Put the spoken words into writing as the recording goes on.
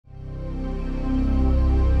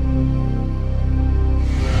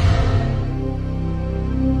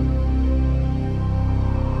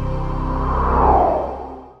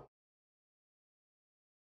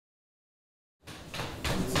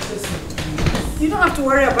You don't have to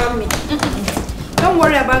worry about me. Don't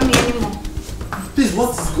worry about me anymore. Please,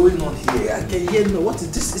 what is going on here? I can hear no. What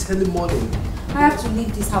is this? It's early morning. I have to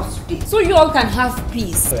leave this house today, so you all can have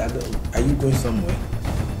peace. Are you going somewhere?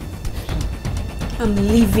 I'm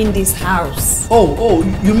leaving this house. Oh,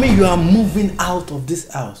 you mean you are moving out of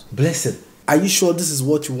this house? Blessed. Are you sure this is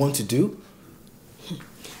what you want to do?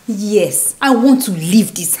 Yes, I want to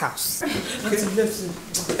leave this house.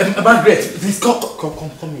 Margaret, please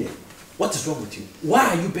come here. What is wrong with you? Why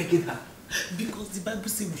are you begging her? Because the Bible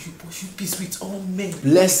says we should pursue peace with all men.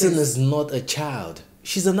 Blessing is not a child.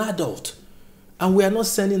 She's an adult. And we are not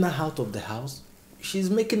sending her out of the house.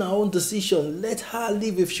 She's making her own decision. Let her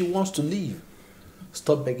leave if she wants to leave.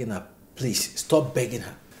 Stop begging her. Please, stop begging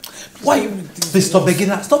her. Why? Please stop begging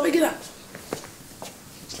her. Stop begging her.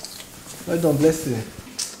 Well done, Blessing.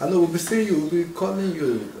 I know we'll be seeing you, we'll be calling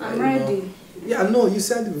you. I'm ready. Yeah, I know, you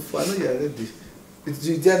said it before. I know you're ready.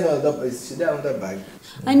 Is there another bag?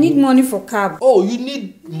 I need money for cab. Oh, you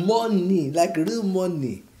need money, like real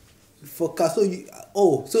money for car. So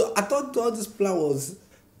I thought all this plan was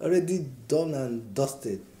already done and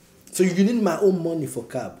dusted. So you need my own money for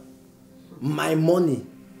cab. My money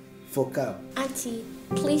for cab. Auntie,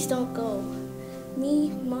 please don't go. Me,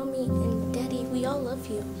 Mommy, and Daddy, we all love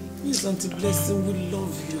you. Please, Auntie Blessing, we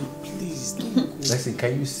love you. Please, don't go. Blessing,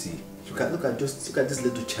 can you see? Look at this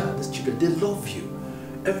little child, these children, they love you.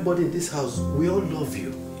 Everybody in this house, we all love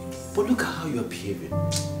you. But look at how you're behaving.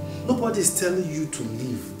 Nobody is telling you to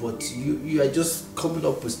leave, but you are just coming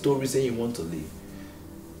up with stories saying you want to leave.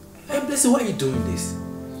 Hey, Blessing, why are you doing this?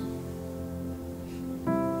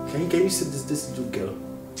 Can you see this little girl?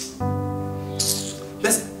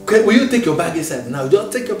 Blessing, will you take your bag inside now?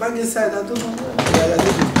 Just take your bag inside. I don't know.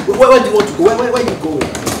 Where do you want to go? Where are you going?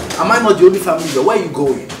 Am I not the only family here? Where are you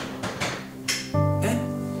going?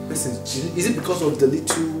 Listen, is it because of the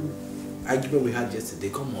little argument we had yesterday?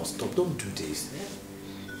 Come on, stop. Don't do this.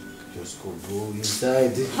 Just go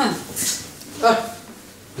inside.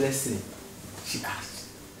 Blessing. She asked.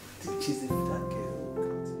 She's in that girl.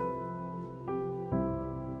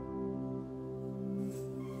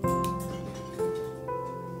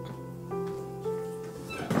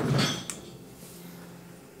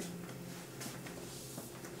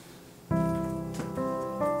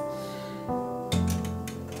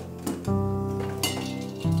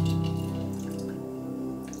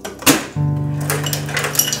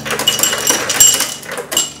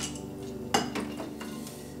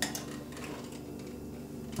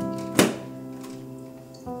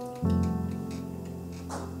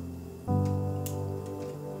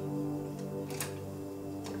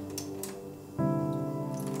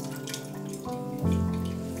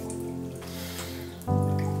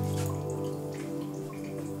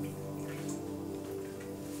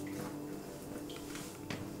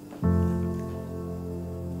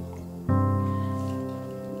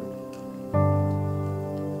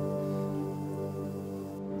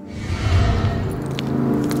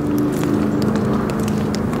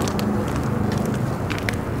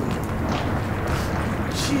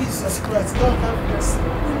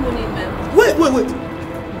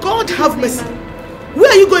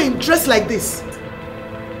 Dressed like this.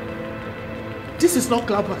 This is not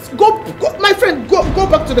clubhouse. Go, my friend, go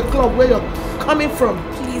back to the club where you're coming from.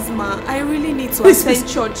 Please, ma, I really need to attend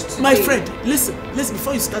church today. My friend, listen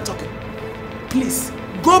before you start talking. Please,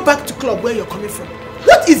 go back to club where you're coming from.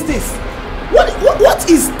 What is this? What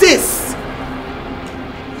is this?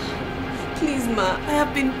 Please, ma, I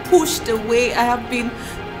have been pushed away. I have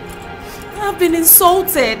been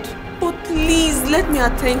insulted. But please, let me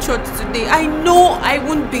attend church today. I know I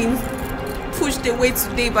won't be pushed away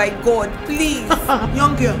today by God. Please.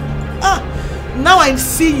 Young girl. Now I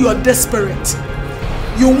see you're desperate.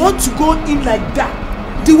 You want to go in like that.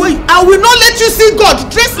 The way I will not let you see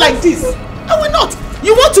God dressed like this. I will not.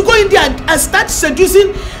 You want to go in there and start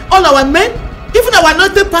seducing all our men? Even our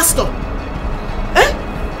anointed pastor.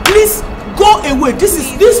 Please. Go away.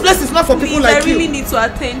 This place is not for people like you. I really need to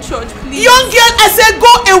attend church, please. Young girl, I said go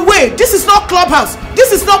away. This is not clubhouse.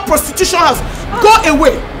 This is not prostitution house. Go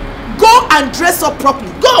away. Go and dress up properly.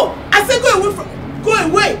 Go. I said go away from. Go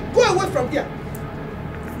away. Go away from here.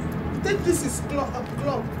 Think this is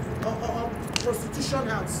club prostitution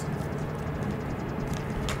house.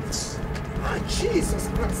 Jesus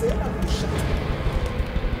Christ.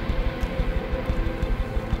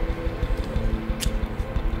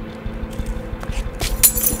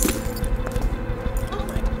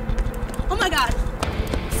 Oh my God!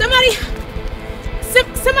 Somebody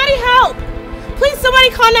help! Please, somebody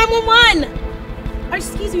call 911.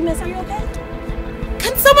 Excuse me, miss. Are you okay?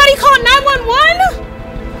 Can somebody call 911?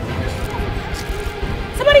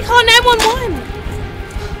 Somebody call 911.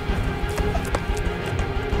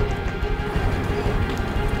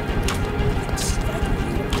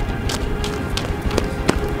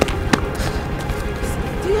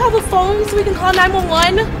 Hurry so we can call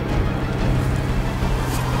 911.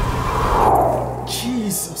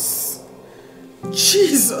 Jesus.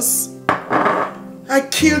 Jesus. I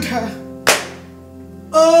killed her.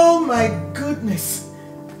 Oh my goodness.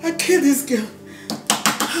 I killed this girl.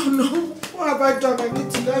 Oh no. What have I done? I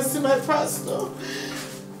need to go and see my pastor.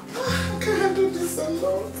 I can't handle this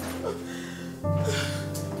alone.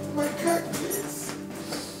 My cat, please.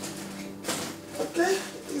 Okay,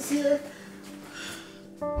 he's here.